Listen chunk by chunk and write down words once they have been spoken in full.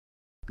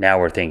now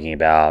we're thinking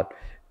about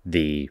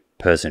the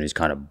person who's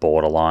kind of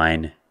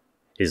borderline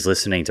is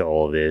listening to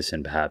all of this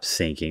and perhaps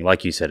thinking,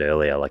 like you said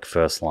earlier, like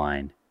first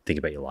line, think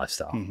about your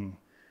lifestyle.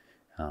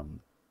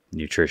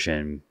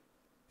 Nutrition,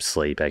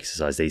 sleep,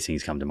 exercise, these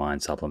things come to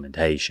mind,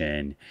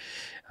 supplementation.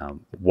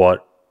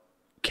 What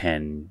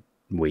can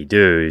we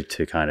do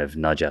to kind of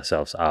nudge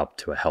ourselves up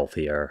to a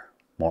healthier,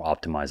 more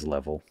optimized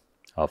level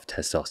of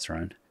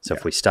testosterone? So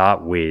if we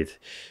start with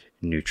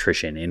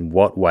nutrition, in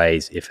what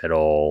ways, if at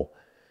all,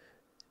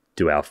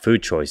 do our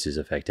food choices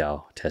affect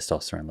our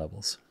testosterone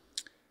levels?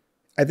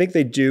 I think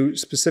they do,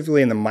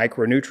 specifically in the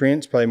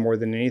micronutrients, probably more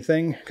than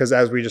anything, because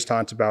as we just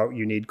talked about,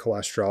 you need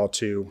cholesterol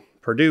to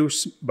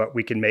produce, but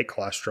we can make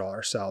cholesterol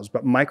ourselves.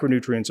 But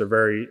micronutrients are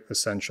very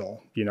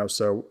essential,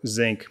 so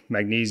zinc,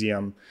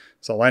 magnesium,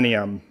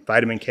 selenium,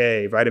 vitamin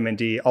K, vitamin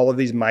D, all of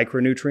these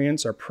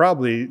micronutrients are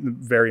probably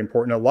very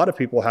important. A lot of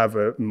people have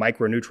a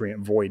micronutrient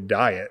void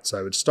diet. So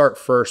I would start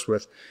first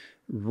with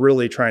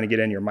really trying to get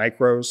in your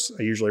micros.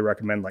 I usually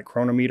recommend like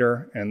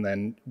Chronometer, and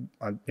then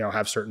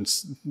have certain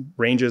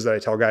ranges that I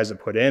tell guys to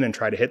put in and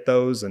try to hit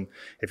those. And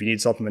if you need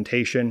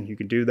supplementation, you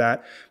can do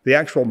that. The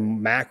actual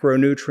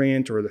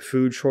macronutrient or the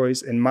food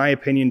choice, in my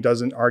opinion,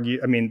 doesn't argue.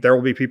 I mean, there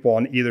will be people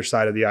on either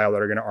side of the aisle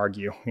that are going to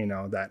argue,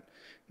 that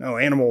no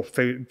animal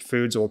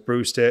foods will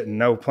boost it and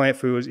no plant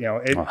foods,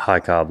 high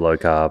carb, low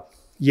carb.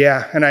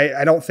 Yeah. And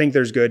I don't think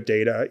there's good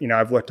data.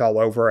 I've looked all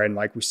over, and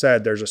like we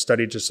said, there's a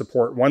study to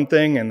support one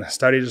thing and a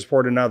study to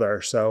support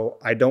another. So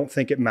I don't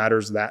think it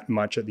matters that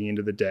much at the end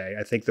of the day.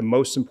 I think the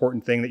most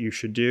important thing that you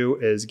should do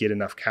is get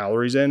enough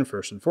calories in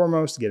first and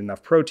foremost, get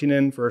enough protein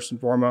in first and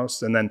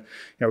foremost, and then,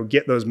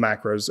 get those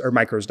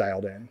micros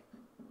dialed in.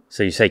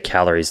 So you say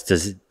calories.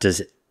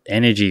 Does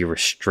energy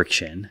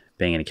restriction,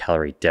 being in a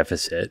calorie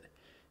deficit,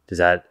 does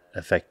that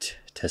affect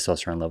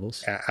testosterone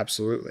levels?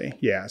 Absolutely.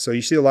 Yeah. So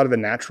you see a lot of the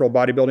natural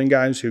bodybuilding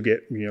guys who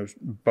get,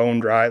 bone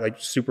dry, like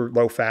super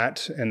low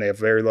fat, and they have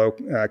very low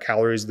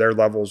calories. Their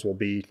levels will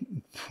be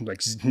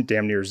like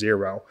damn near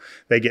zero.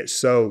 They get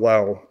so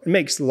low. It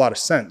makes a lot of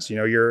sense.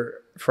 You're,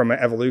 from an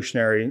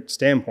evolutionary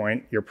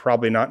standpoint, you're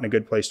probably not in a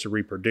good place to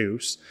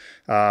reproduce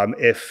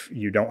if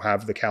you don't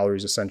have the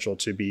calories essential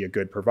to be a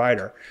good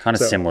provider. Kind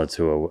of similar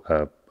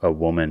to a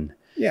woman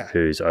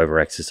who's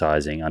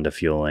over-exercising,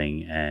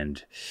 under-fueling,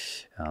 and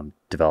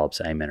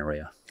develops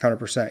amenorrhea.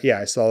 100%. Yeah,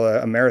 I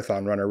saw a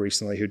marathon runner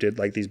recently who did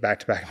like these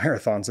back-to-back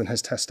marathons, and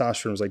his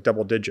testosterone was like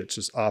double digits,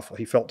 just awful.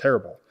 He felt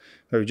terrible.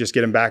 So we just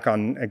get him back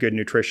on a good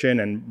nutrition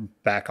and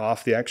back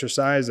off the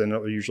exercise, and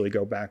it'll usually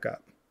go back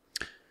up.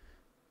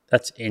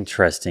 That's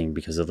interesting,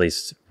 because at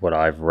least what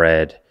I've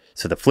read,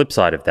 so the flip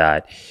side of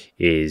that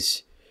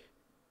is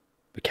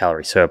the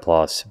calorie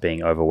surplus,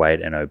 being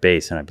overweight and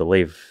obese, and I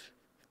believe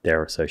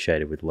they're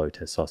associated with low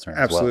testosterone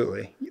as well.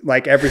 Absolutely.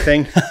 Like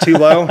everything, too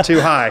low, too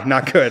high,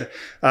 not good.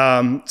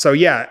 So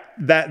yeah,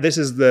 this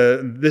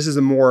is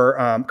a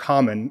more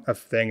common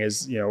thing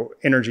is,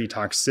 energy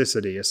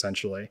toxicity,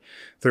 essentially,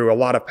 through a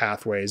lot of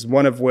pathways,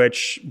 one of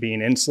which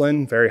being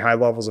insulin. Very high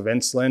levels of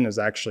insulin is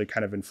actually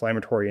kind of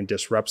inflammatory and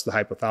disrupts the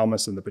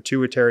hypothalamus and the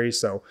pituitary.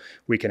 So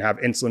we can have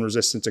insulin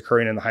resistance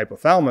occurring in the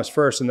hypothalamus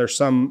first. And there's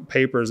some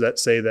papers that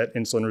say that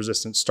insulin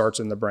resistance starts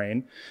in the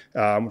brain,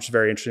 which is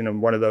very interesting.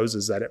 And one of those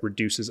is that it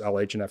reduces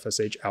LH and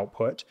FSH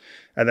output.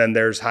 And then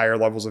there's higher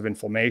levels of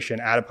inflammation.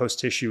 Adipose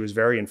tissue is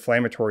very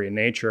inflammatory in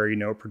nature.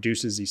 It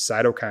produces these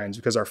cytokines,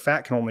 because our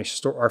fat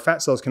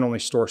cells can only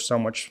store so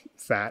much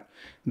fat.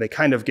 They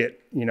kind of get,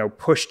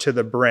 pushed to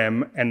the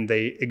brim, and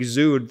they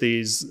exude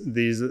these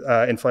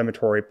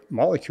inflammatory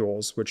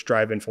molecules, which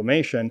drive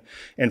inflammation.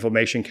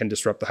 Inflammation can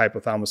disrupt the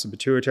hypothalamus and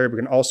pituitary, but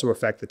can also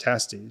affect the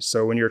testes.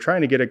 So when you're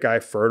trying to get a guy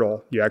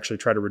fertile, you actually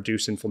try to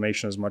reduce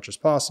inflammation as much as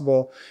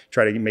possible,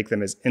 try to make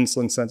them as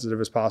insulin sensitive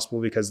as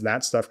possible, because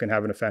that stuff can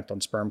have an effect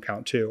on sperm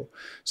count too.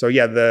 So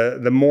yeah,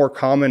 the more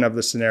common of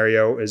the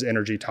scenario is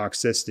energy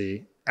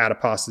toxicity,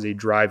 adiposity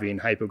driving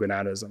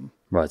hypogonadism.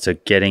 Right. So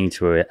getting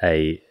to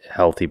a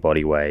healthy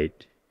body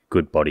weight,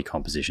 good body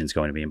composition is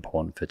going to be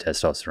important for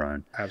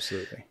testosterone.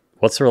 Absolutely.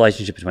 What's the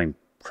relationship between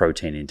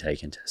protein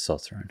intake and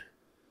testosterone?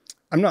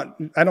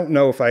 I don't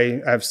know if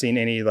I've seen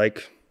any,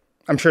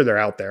 I'm sure they're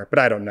out there, but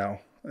I don't know.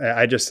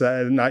 I just,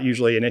 not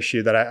usually an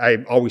issue that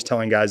I'm always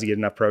telling guys to get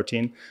enough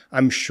protein.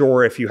 I'm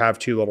sure if you have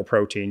too little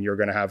protein, you're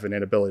going to have an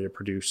inability to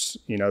produce,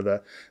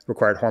 the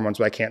required hormones,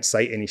 but I can't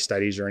cite any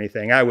studies or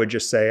anything. I would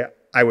just say,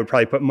 I would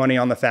probably put money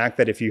on the fact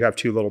that if you have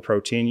too little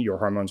protein, your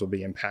hormones will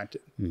be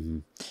impacted. Mm-hmm.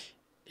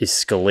 Is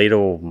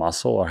skeletal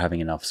muscle, or having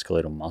enough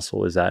skeletal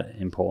muscle, is that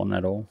important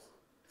at all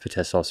for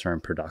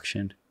testosterone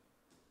production?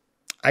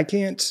 I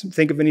can't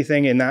think of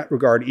anything in that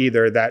regard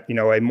either, that,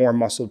 a more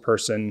muscled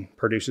person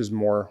produces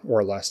more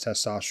or less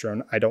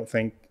testosterone. I don't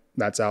think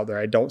that's out there.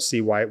 I don't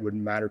see why it would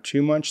matter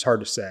too much. It's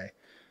hard to say.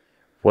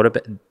 What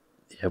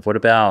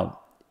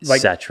about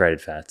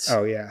saturated fats?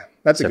 Oh yeah,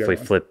 that's a good one. So if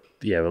we flip,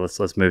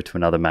 let's move to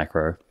another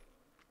macro.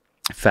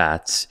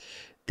 Fats.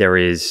 There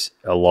is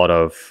a lot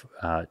of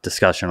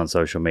discussion on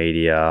social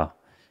media,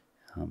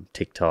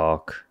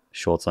 TikTok,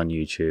 shorts on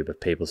YouTube,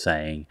 of people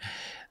saying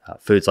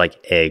foods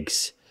like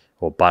eggs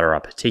or butter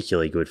are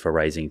particularly good for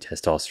raising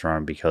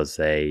testosterone because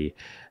they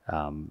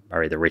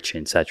are either rich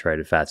in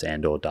saturated fats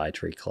and or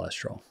dietary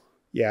cholesterol.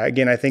 Yeah,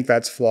 again, I think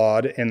that's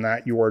flawed in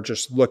that you're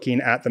just looking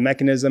at the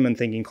mechanism and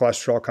thinking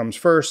cholesterol comes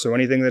first. So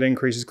anything that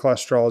increases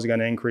cholesterol is going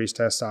to increase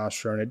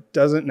testosterone. It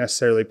doesn't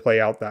necessarily play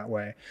out that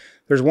way.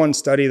 There's one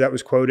study that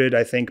was quoted,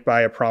 I think,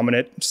 by a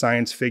prominent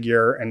science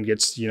figure and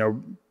gets,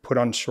 put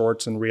on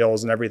shorts and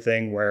reels and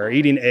everything, where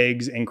eating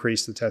eggs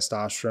increased the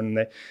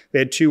testosterone. They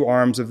had two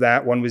arms of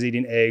that. One was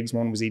eating eggs,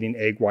 one was eating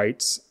egg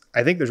whites.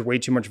 I think there's way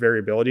too much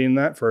variability in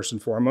that, first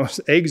and foremost.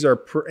 Egg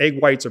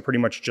whites are pretty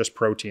much just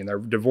protein. They're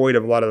devoid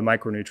of a lot of the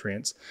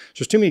micronutrients.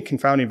 There's too many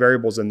confounding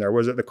variables in there.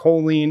 Was it the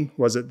choline?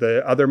 Was it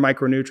the other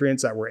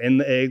micronutrients that were in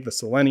the egg, the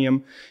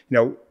selenium?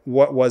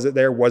 What was it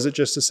there? Was it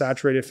just the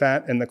saturated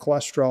fat and the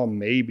cholesterol?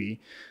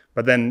 Maybe.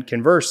 But then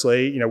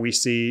conversely, we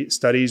see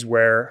studies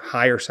where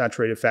higher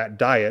saturated fat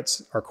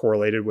diets are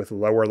correlated with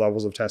lower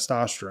levels of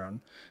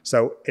testosterone.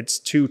 So it's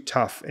too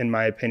tough, in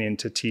my opinion,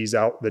 to tease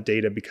out the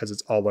data because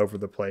it's all over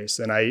the place.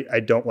 And I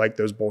don't like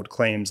those bold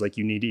claims like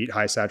you need to eat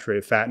high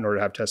saturated fat in order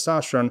to have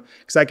testosterone,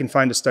 because I can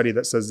find a study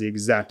that says the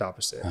exact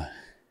opposite.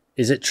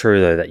 Is it true,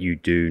 though, that you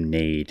do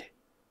need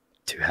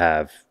to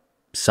have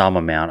some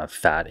amount of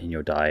fat in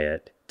your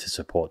diet to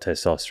support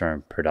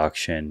testosterone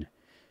production?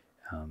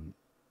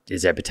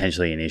 Is there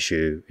potentially an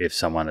issue if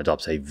someone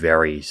adopts a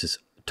very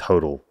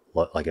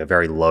a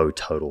very low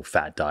total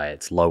fat diet?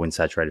 It's low in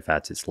saturated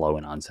fats, it's low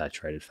in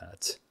unsaturated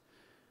fats.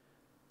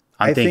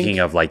 I'm thinking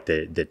of like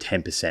the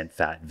 10%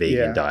 fat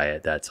vegan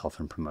diet that's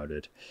often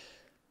promoted.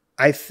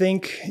 I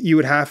think you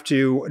would have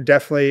to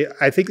definitely,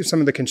 I think some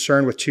of the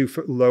concern with too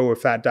low a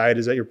fat diet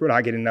is that you're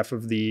not getting enough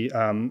of the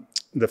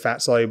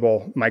fat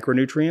soluble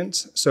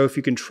micronutrients. So if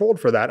you controlled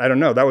for that, I don't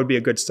know, that would be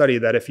a good study,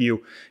 that if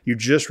you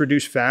just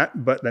reduce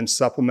fat, but then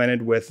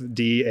supplemented with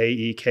D, A,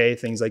 E, K,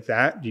 things like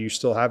that, do you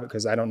still have it?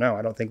 Because I don't know.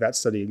 I don't think that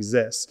study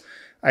exists.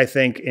 I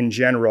think in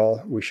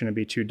general, we shouldn't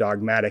be too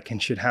dogmatic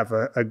and should have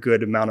a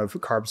good amount of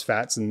carbs,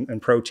 fats, and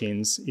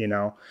proteins,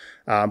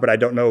 but I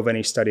don't know of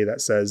any study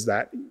that says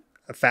that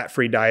a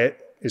fat-free diet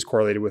is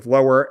correlated with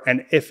lower.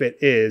 And if it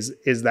is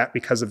that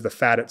because of the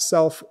fat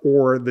itself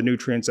or the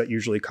nutrients that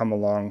usually come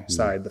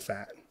alongside the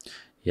fat?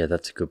 Yeah,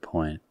 that's a good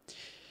point.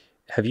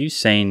 Have you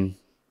seen,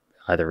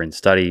 either in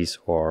studies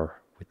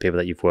or with people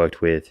that you've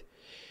worked with,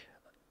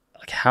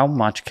 like how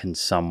much can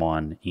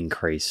someone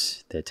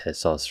increase their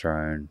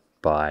testosterone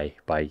by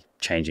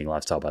changing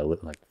lifestyle?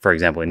 Like, for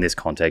example, in this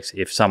context,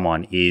 if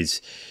someone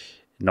is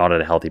not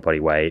at a healthy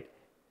body weight,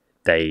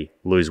 they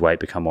lose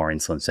weight, become more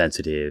insulin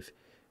sensitive,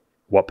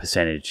 what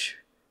percentage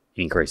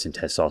increase in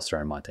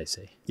testosterone might they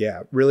see?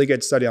 Yeah, really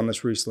good study on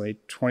this recently,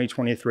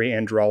 2023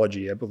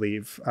 Andrology, I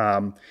believe.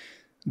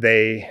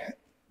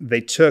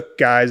 They took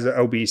guys,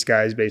 obese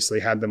guys,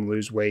 basically had them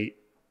lose weight.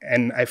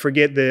 And I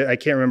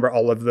can't remember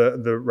all of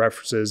the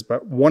references,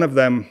 but one of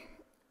them,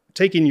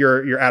 taking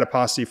your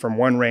adiposity from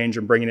one range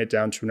and bringing it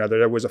down to another,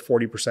 there was a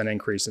 40%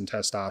 increase in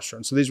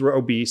testosterone. So these were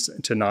obese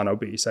to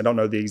non-obese. I don't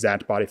know the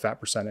exact body fat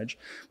percentage,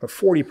 but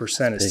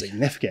 40% is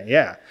significant.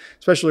 Yeah.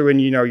 Especially when,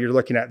 you're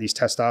looking at these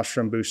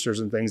testosterone boosters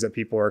and things that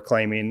people are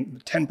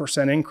claiming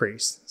 10%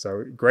 increase.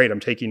 So great.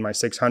 I'm taking my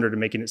 600 and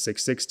making it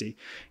 660.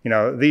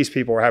 These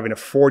people are having a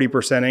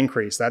 40%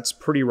 increase. That's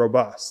pretty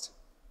robust.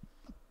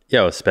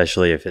 Yeah.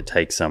 Especially if it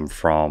takes them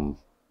from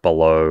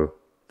below,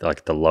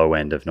 like the low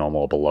end of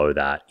normal, below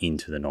that,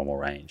 into the normal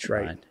range,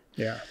 right?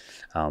 Yeah.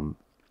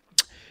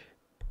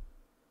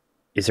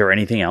 Is there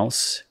anything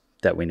else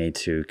that we need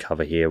to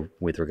cover here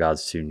with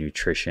regards to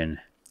nutrition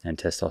and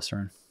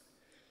testosterone?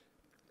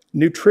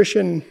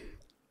 Nutrition,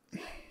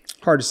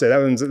 hard to say.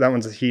 That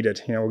one's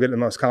heated. We'll get the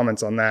most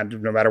comments on that.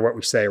 No matter what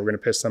we say, we're going to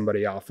piss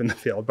somebody off in the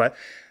field. But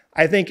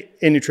I think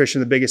in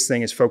nutrition, the biggest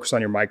thing is focus on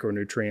your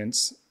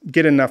micronutrients.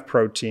 Get enough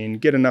protein,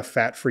 get enough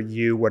fat for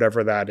you,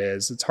 whatever that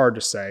is. It's hard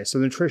to say. So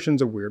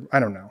nutrition's I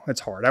don't know.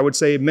 It's hard. I would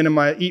say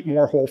eat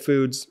more whole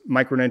foods,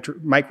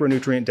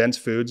 micronutrient dense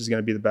foods is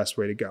going to be the best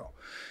way to go.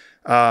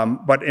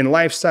 But in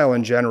lifestyle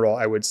in general,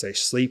 I would say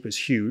sleep is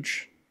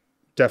huge,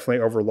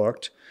 definitely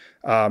overlooked.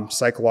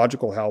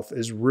 Psychological health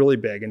is really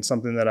big and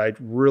something that I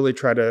really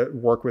try to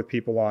work with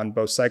people on,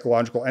 both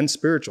psychological and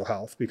spiritual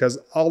health, because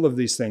all of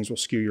these things will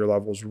skew your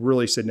levels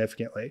really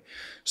significantly.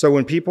 So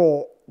when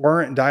people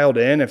aren't dialed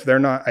in, if they're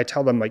not, I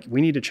tell them, like,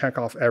 we need to check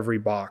off every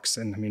box,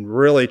 and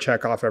really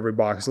check off every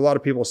box. A lot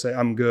of people say,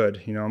 I'm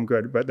good,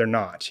 but they're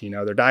not,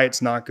 their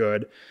diet's not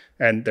good.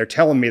 And they're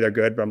telling me they're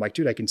good, but I'm like,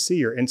 dude, I can see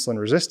you're insulin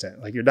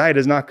resistant. Like, your diet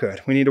is not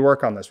good. We need to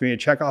work on this. We need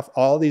to check off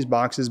all these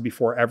boxes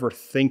before ever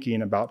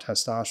thinking about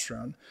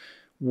testosterone.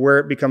 Where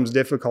it becomes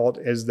difficult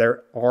is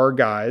there are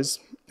guys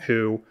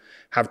who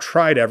have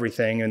tried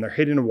everything and they're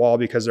hitting a wall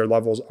because their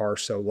levels are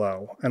so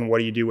low. And what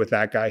do you do with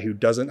that guy who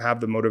doesn't have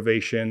the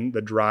motivation,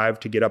 the drive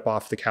to get up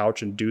off the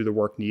couch and do the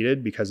work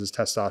needed because his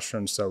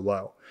testosterone is so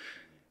low?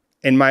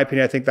 In my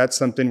opinion, I think that's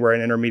something where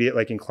an intermediate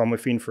like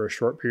enclomiphene for a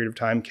short period of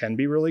time can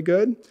be really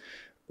good.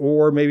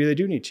 Or maybe they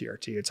do need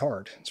TRT. It's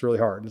hard. It's really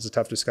hard. It's a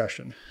tough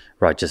discussion.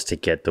 Right, just to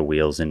get the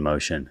wheels in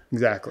motion.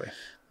 Exactly.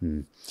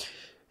 You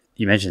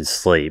mentioned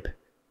sleep.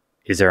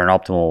 is there an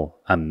optimal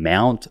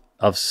amount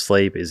of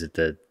sleep? Is it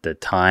the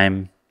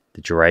time,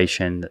 the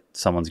duration that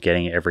someone's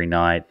getting every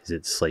night? Is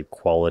it sleep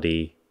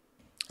quality?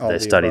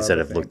 There's studies that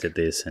have looked at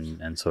this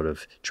and sort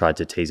of tried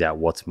to tease out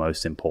what's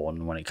most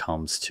important when it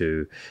comes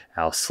to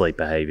our sleep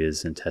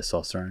behaviors and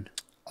testosterone.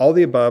 All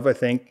the above. I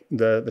think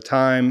the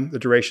time, the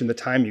duration, the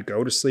time you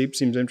go to sleep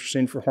seems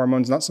interesting for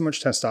hormones. Not so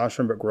much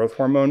testosterone, but growth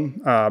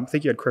hormone. I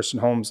think you had Kristen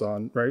Holmes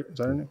on, right? Is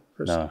that her name?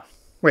 Kristen? No.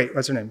 Wait,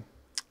 what's her name?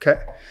 Okay.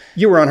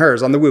 You were on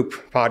hers, on the Whoop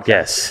podcast.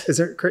 Yes. Is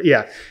there?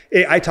 Yeah.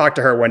 I talked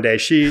to her one day.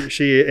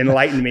 She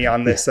enlightened me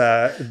on this,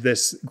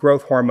 this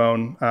growth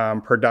hormone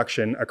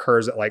production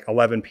occurs at like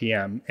 11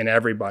 p.m. in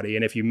everybody.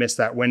 And if you miss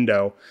that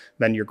window,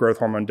 then your growth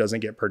hormone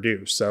doesn't get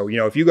produced. So,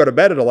 if you go to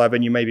bed at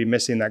 11, you may be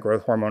missing that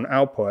growth hormone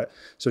output.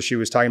 So she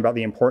was talking about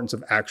the importance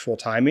of actual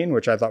timing,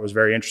 which I thought was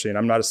very interesting.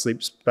 I'm not a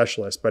sleep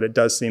specialist, but it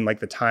does seem like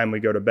the time we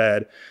go to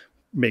bed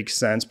makes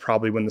sense.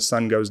 Probably when the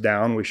sun goes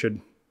down, we should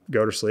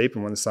go to sleep,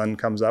 and when the sun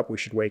comes up, we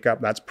should wake up.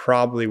 That's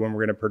probably when we're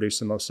going to produce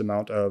the most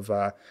amount of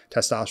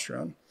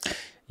testosterone.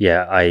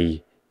 Yeah,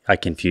 I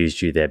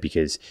confused you there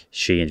because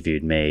she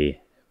interviewed me,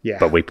 yeah,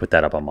 but we put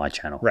that up on my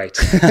channel. Right.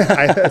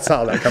 I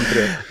saw that come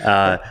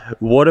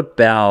through. What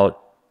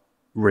about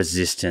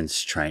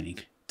resistance training?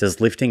 Does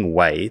lifting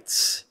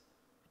weights,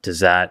 does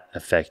that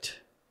affect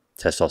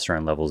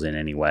testosterone levels in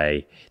any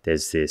way?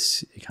 There's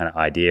this kind of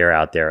idea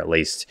out there, at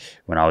least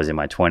when I was in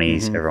my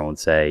 20s, everyone would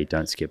say,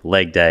 don't skip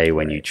leg day.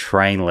 When you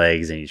train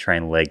legs and you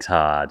train legs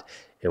hard,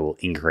 it will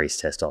increase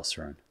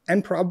testosterone.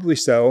 And probably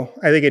so.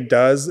 I think it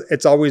does.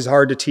 It's always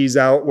hard to tease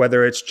out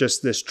whether it's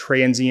just this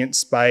transient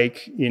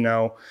spike,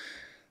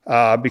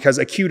 because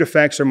acute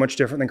effects are much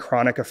different than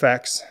chronic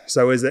effects.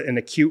 So is it an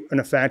acute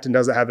effect, and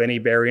does it have any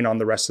bearing on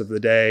the rest of the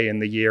day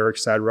and the year, et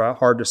cetera?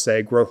 Hard to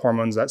say. Growth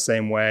hormones that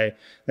same way.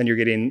 Then you're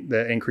getting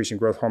the increase in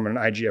growth hormone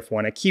and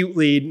IGF-1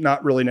 acutely,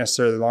 not really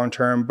necessarily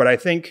long-term. But I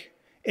think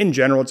in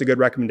general, it's a good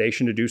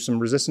recommendation to do some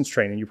resistance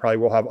training. You probably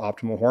will have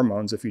optimal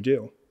hormones if you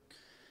do.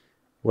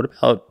 What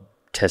about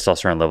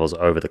testosterone levels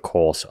over the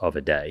course of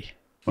a day?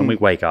 When we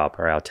wake up,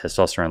 are our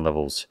testosterone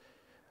levels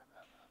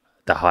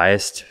the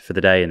highest for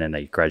the day and then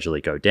they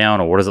gradually go down,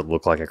 or what does it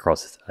look like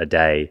across a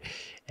day?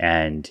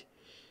 And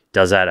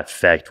does that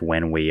affect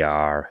when we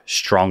are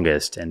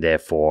strongest and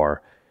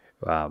therefore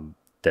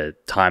the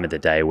time of the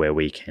day where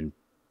we can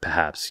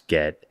perhaps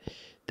get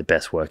the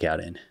best workout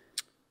in?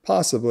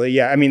 Possibly,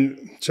 yeah. I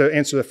mean, to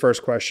answer the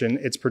first question,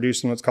 it's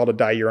producing what's called a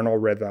diurnal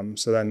rhythm.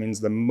 So that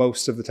means the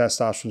most of the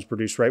testosterone is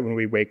produced right when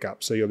we wake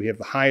up. So you'll have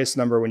the highest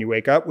number when you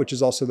wake up, which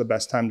is also the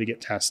best time to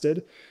get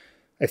tested.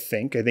 I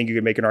think you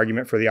could make an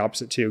argument for the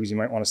opposite too, because you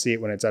might want to see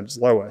it when it's at its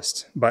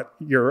lowest. But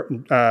your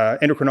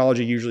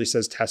endocrinology usually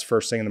says test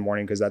first thing in the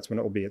morning because that's when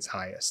it will be its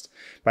highest.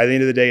 By the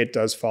end of the day, it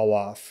does fall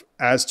off.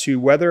 As to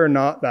whether or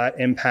not that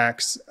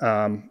impacts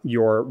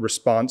your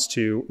response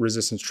to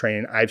resistance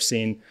training, I've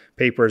seen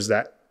papers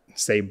that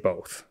say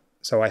both.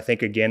 So I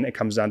think, again, it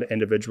comes down to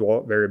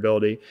individual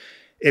variability.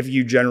 If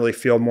you generally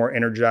feel more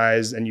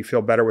energized and you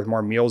feel better with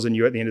more meals in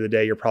you at the end of the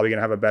day, you're probably going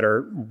to have a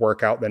better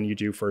workout than you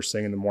do first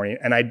thing in the morning.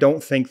 And I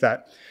don't think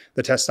that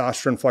the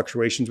testosterone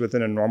fluctuations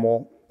within a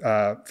normal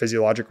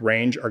physiologic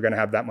range are going to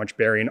have that much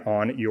bearing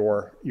on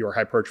your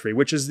hypertrophy,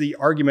 which is the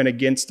argument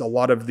against a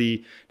lot of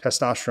the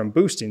testosterone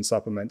boosting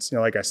supplements.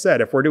 Like I said,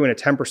 if we're doing a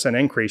 10%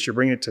 increase, you're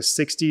bringing it to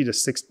 60 to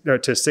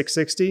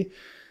 660.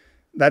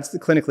 That's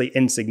clinically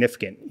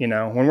insignificant.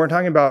 When we're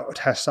talking about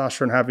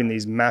testosterone having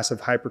these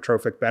massive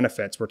hypertrophic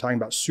benefits, we're talking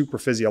about super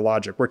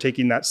physiologic. We're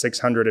taking that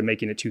 600 and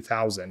making it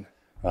 2000.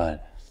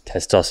 Right.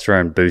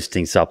 Testosterone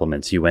boosting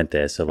supplements. You went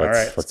there. So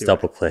let's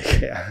double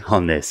click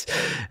on this.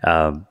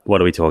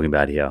 What are we talking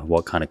about here?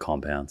 What kind of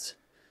compounds?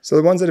 So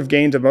the ones that have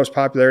gained the most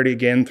popularity,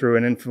 again, through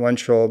an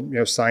influential,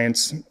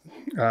 science,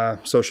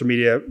 social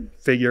media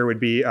figure would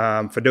be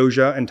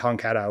Fadoja and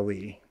Tongkat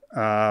Ali.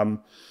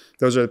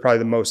 Those are probably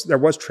the most. There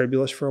was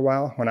Tribulus for a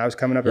while when I was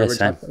coming up. Yeah,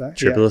 same. Talked about that.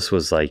 Tribulus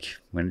was like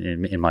when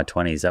in my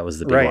 20s. That was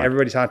the big one.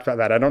 Everybody talked about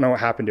that. I don't know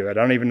what happened to it. I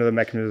don't even know the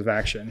mechanism of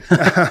action.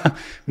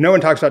 No one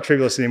talks about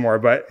Tribulus anymore.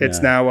 But it's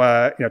now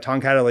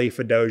Tongkat Ali,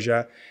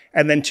 Fadoja,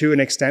 and then to an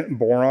extent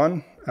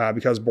boron,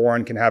 because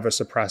boron can have a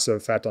suppressive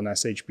effect on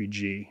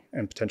SHBG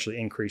and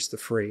potentially increase the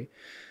free.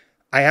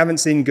 I haven't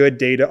seen good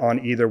data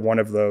on either one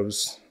of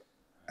those.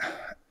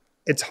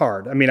 It's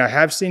hard. I mean, I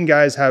have seen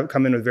guys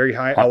come in with very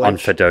high LH. On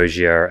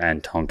Fadoja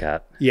and Tongkat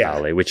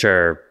Ali, which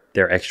they're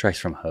extracts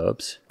from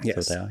herbs.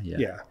 Yes. So they are.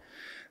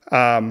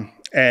 Yeah.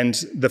 And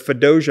the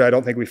Fadoja, I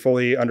don't think we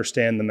fully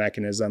understand the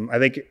mechanism. I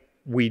think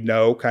we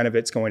know kind of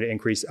it's going to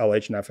increase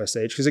LH and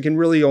FSH because it can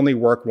really only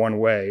work one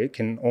way. It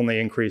can only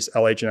increase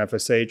LH and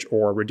FSH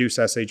or reduce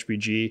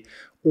SHBG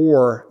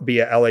or be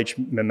a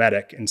LH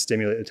mimetic and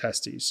stimulate the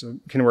testes. So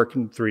it can work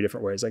in 3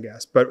 different ways, I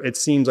guess. But it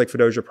seems like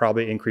Fadoja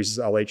probably increases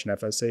LH and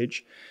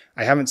FSH.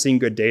 I haven't seen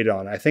good data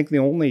on it. I think the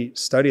only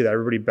study that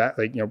everybody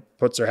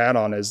puts their hat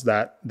on is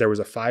that there was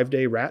a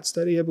 5-day rat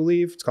study, I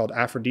believe. It's called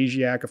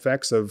Aphrodisiac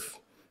Effects of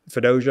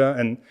Fedoja,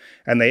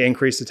 and they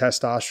increase the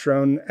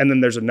testosterone. And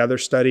then there's another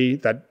study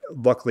that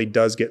luckily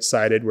does get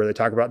cited where they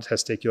talk about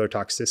testicular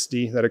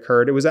toxicity that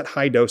occurred. It was at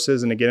high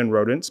doses and again in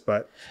rodents,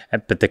 but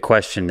the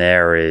question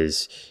there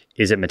is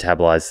it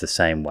metabolized the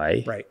same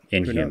way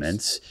in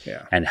humans?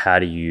 Yeah. And how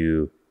do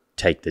you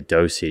take the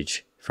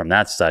dosage from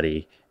that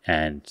study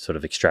and sort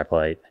of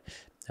extrapolate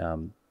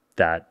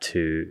that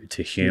to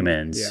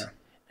humans? Yeah.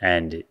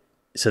 And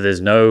so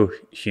there's no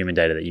human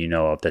data that you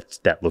know of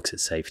that looks at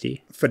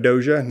safety?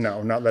 Fedoja,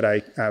 no, not that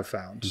I have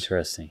found.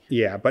 Interesting.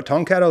 Yeah, but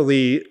Tongkat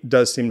Ali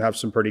does seem to have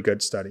some pretty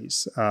good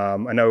studies. I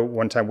know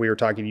one time we were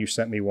talking, you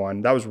sent me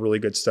one. That was a really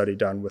good study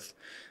done with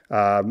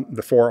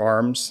the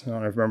forearms. I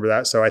don't know if you remember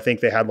that. So I think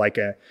they had like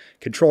a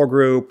control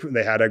group.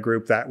 They had a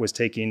group that was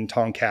taking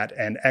Tongkat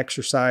and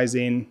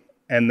exercising.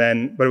 And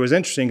then, but it was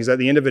interesting because at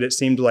the end of it, it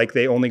seemed like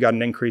they only got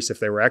an increase if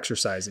they were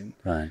exercising.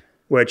 Right.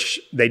 Which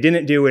they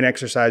didn't do an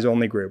exercise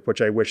only group,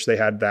 which I wish they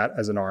had that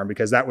as an arm,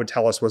 because that would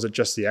tell us, was it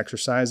just the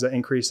exercise that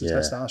increased the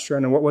testosterone?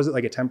 And what was it,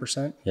 like a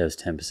 10%? Yeah, it was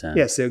 10%.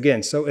 Yeah, so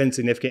again, so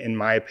insignificant in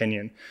my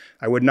opinion.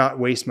 I would not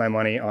waste my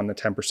money on the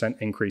 10%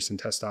 increase in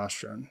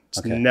testosterone.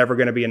 It's never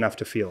going to be enough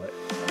to feel it.